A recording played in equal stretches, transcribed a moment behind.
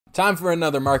Time for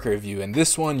another market review, and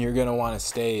this one you're going to want to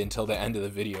stay until the end of the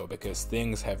video because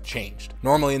things have changed.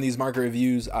 Normally in these market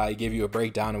reviews, I give you a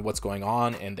breakdown of what's going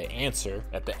on, and the answer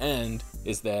at the end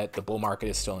is that the bull market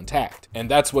is still intact. And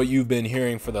that's what you've been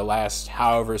hearing for the last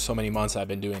however so many months I've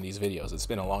been doing these videos. It's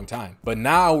been a long time. But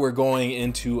now we're going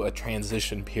into a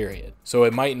transition period. So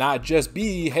it might not just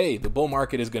be, hey, the bull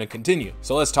market is going to continue.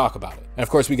 So let's talk about it. And of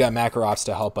course, we got macro ops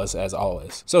to help us as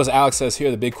always. So as Alex says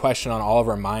here, the big question on all of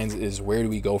our minds is, where do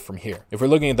we go from here? If we're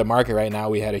looking at the market right now,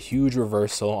 we had a huge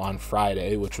reversal on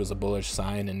Friday, which was a bullish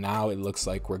sign, and now it looks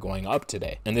like we're going up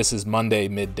today. And this is Monday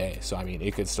midday, so I mean,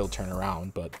 it could still turn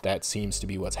around, but that seems to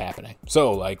be what's happening.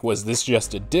 So like, was this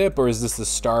just a dip, or is this the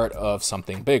start of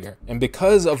something bigger? And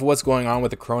because of what's going on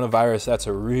with the coronavirus, that's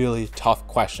a really tough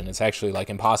question. It's actually like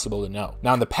impossible to know.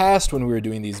 Now in the past, when we were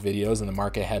doing these videos and the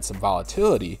market had some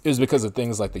volatility, it was because of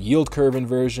things like the yield curve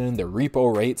inversion, the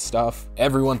repo rate stuff,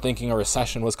 everyone thinking a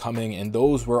recession was coming, and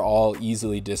those were all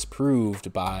easily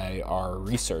disproved by our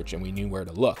research, and we knew where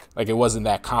to look. Like, it wasn't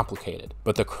that complicated.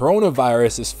 But the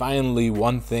coronavirus is finally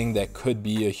one thing that could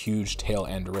be a huge tail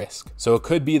end risk. So it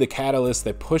could be the catalyst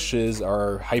that pushes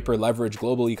our hyper leveraged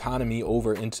global economy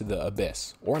over into the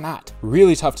abyss, or not.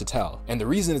 Really tough to tell. And the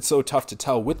reason it's so tough to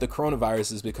tell with the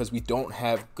coronavirus is because we don't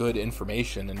have good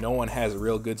information, and no one has a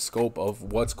real good scope of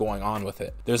what's going on with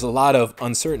it. There's a lot of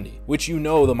uncertainty, which, you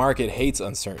know, the market hates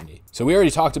uncertainty. So we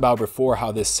already talked about before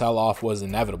how this sell-off was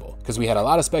inevitable because we had a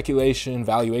lot of speculation,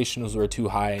 valuations were too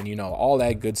high, and you know, all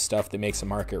that good stuff that makes a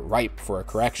market ripe for a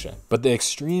correction. But the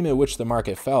extreme at which the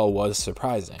market fell was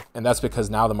surprising. And that's because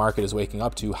now the market is waking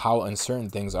up to how uncertain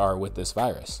things are with this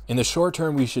virus. In the short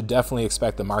term, we should definitely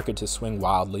expect the market to swing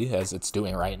wildly as it's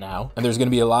doing right now. And there's going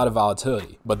to be a lot of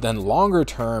volatility. But then longer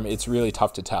term, it's really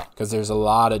tough to tell because there's a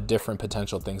lot of different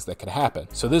potential things that could happen.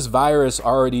 So this virus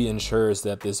already ensures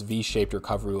that this V-shaped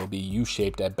recovery will be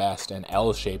U-shaped at best and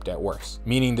L-shaped at worst.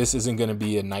 Meaning this isn't going to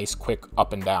be a nice quick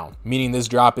up and down, meaning this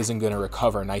drop isn't going to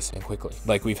recover nice and quickly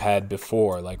like we've had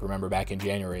before. Like, remember back in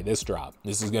January, this drop,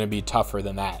 this is going to be tougher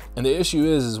than that. And the issue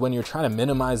is when you're trying to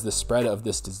minimize the spread of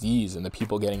this disease and the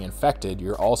people getting infected,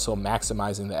 you're also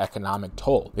maximizing the economic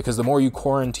toll, because the more you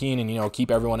quarantine and, you know,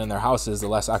 keep everyone in their houses, the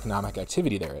less economic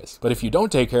activity there is. But if you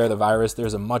don't take care of the virus,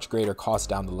 there's a much greater cost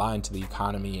down the line to the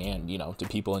economy and, you know, to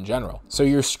people in general. So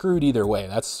you're screwed either way.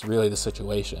 That's really the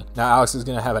situation. Now Alex is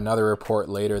going to have another report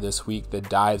later this week that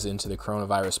dives into the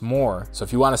coronavirus more. So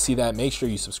if you want to see that, make sure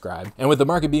you subscribe. And with the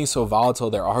market being so volatile,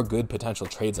 there are good potential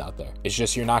trades out there. It's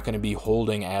just you're not going to be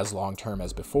holding as long term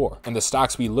as before. And the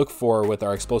stocks we look for with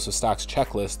our explosive stocks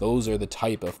checklist, those are the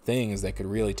type of things that could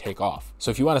really take off.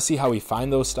 So if you want to see how we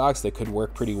find those stocks that could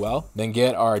work pretty well, then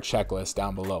get our checklist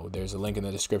down below. There's a link in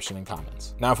the description and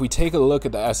comments. Now, if we take a look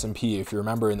at the S&P, if you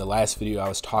remember in the last video, I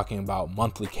was talking about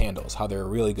monthly candles, how they're a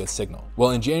really good signal.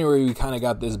 Well, in January, we kind of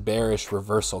got this bearish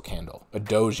reversal candle, a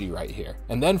doji right here.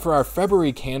 And then for our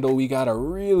February candle, we got a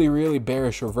really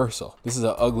bearish reversal. This is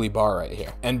an ugly bar right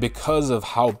here. And because of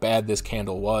how bad this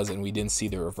candle was and we didn't see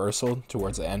the reversal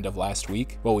towards the end of last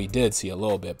week, well, we did see a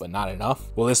little bit, but not enough.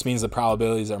 Well, this means the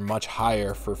probabilities are much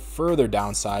higher for further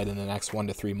downside in the next 1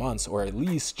 to 3 months, or at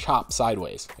least chop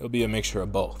sideways. It'll be a mixture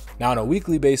of both. Now, on a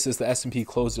weekly basis, the S&P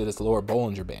closed at its lower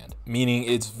Bollinger Band, meaning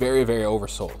it's very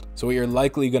oversold. So what you're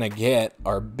likely going to get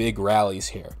are big rallies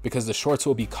here because the shorts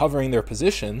will be covering their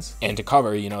positions, and to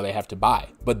cover, you know, they have to buy.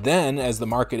 But then as the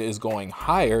market is going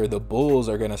higher, the bulls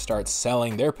are going to start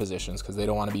selling their positions because they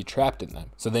don't want to be trapped in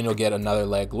them. So then you'll get another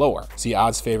leg lower. See,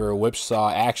 odds favor a whipsaw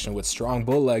action with strong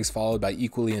bull legs followed by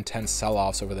equally intense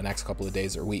sell-offs over the next couple of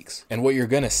days or weeks. And what you're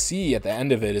going to see at the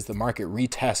end of it is the market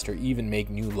retest or even make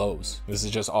new lows. This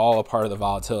is just all a part of the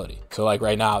volatility. So like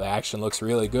right now, the action looks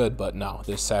really good, but no,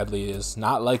 this sadly is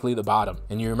not likely the bottom.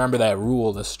 And you remember that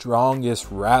rule, the strongest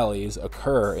rallies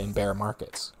occur in bear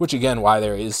markets, which again, why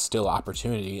there is still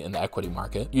opportunity in the equity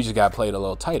market. You just got to play it a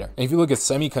little tighter. And if you look at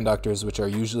semiconductors, which are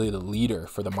usually the leader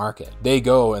for the market, they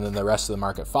go and then the rest of the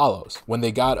market follows. When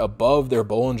they got above their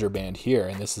Bollinger Band here,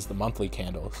 and this is the monthly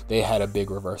candles, they had a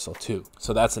big reversal too.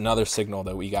 So that's another signal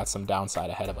that we got some downside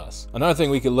ahead of us. Another thing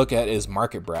we could look at is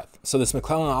market breadth. So this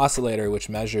McClellan oscillator, which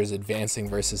measures advancing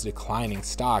versus declining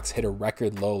stocks, hit a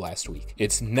record low last week.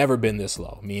 It's never been this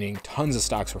low, meaning tons of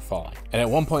stocks were falling. And at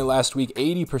one point last week,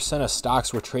 80% of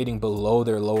stocks were trading below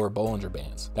their lower Bollinger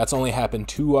Bands. That's only happened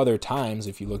 2 other times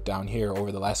if you look down here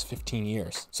over the last 15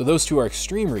 years. So those two are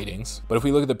extreme readings. But if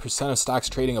we look at the percent of stocks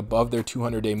trading above their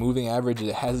 200-day moving average,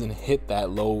 it hasn't hit that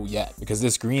low yet because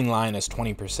this green line is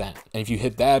 20%. And if you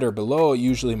hit that or below, it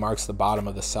usually marks the bottom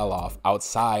of the sell-off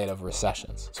outside of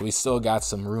recessions. So we still got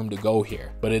some room to go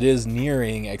here, but it is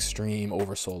nearing extreme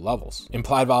oversold levels.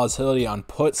 Implied volatility on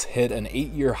puts hit an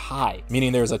 8-year high,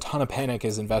 meaning there's a ton of panic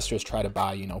as investors try to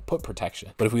buy, put protection.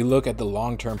 But if we look at the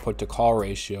long-term put to call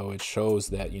ratio, it shows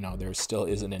that, there still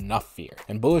isn't enough fear.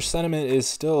 And bullish sentiment is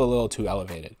still a little too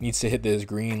elevated. It needs to hit this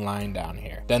green line down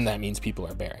here. Then that means people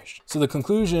are bearish. So the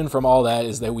conclusion from all that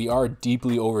is that we are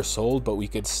deeply oversold, but we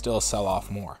could still sell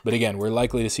off more. But again, we're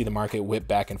likely to see the market whip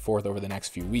back and forth over the next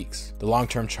few weeks. The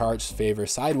long-term charts favor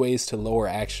sideways to lower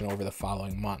action over the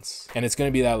following months. And it's going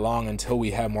to be that long until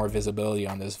we have more visibility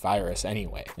on this virus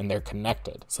anyway, and they're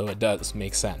connected. So it does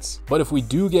make sense. But if we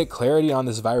do get clarity on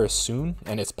this virus soon,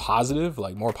 and it's positive,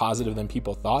 like more positive than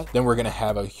people thought, then we're going to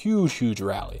have a huge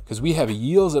rally because we have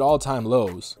yields at all-time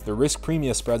lows. The risk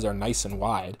premium spreads are nice and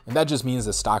wide, and that just means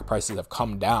the stock prices have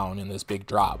come down in this big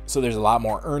drop. So there's a lot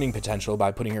more earning potential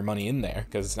by putting your money in there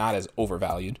because it's not as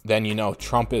overvalued. Then,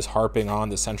 Trump is harping on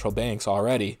the central banks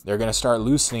already. They're going to start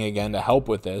loosening again to help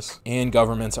with this, and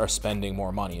governments are spending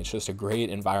more money. It's just a great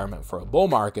environment for a bull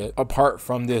market apart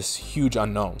from this huge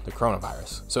unknown, the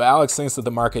coronavirus. So Alex thinks that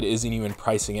the market isn't even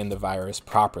pricing in the virus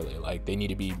properly. Like they need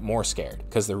to be more scared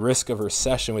because the risk of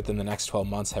recession within the next 12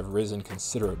 months have risen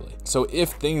considerably. So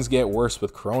if things get worse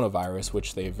with coronavirus,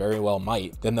 which they very well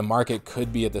might, then the market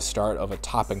could be at the start of a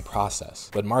topping process.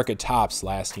 But market tops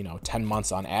last, 10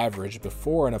 months on average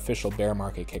before an official bear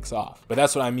market kicks off. But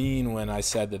that's what I mean when I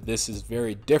said that this is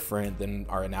very different than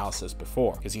our analysis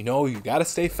before. Because you got to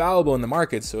stay fallible in the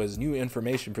market, so as new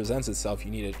information presents itself,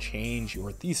 you need to change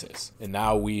your thesis. And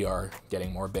now we are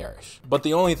getting more bearish. But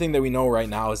the only thing that we know right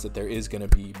now is that there is going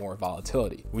to be more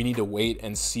volatility. We need to wait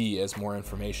and see as more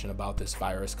information about this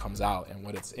virus comes out and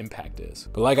what its impact is.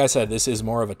 But like I said, this is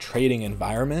more of a trading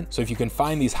environment. So if you can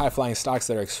find these high-flying stocks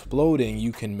that are exploding,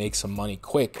 you can make some money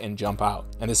quick and jump out.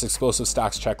 And this explosive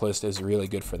stocks checklist is really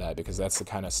good for that because that's the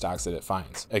kind of stocks that it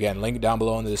finds. Again, link down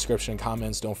below in the description and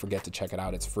comments. Don't forget to check it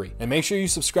out. It's free. And make sure you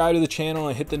subscribe to the channel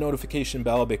and hit the notification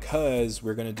bell because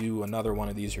we're going to do another one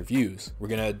of these reviews. We're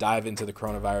going to dive into the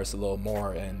coronavirus a little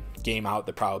more and game out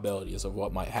the probabilities of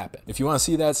what might happen. If you want to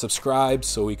see that, subscribe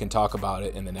so we can talk about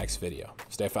it in the next video.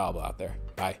 Stay fallible out there.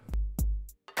 Bye.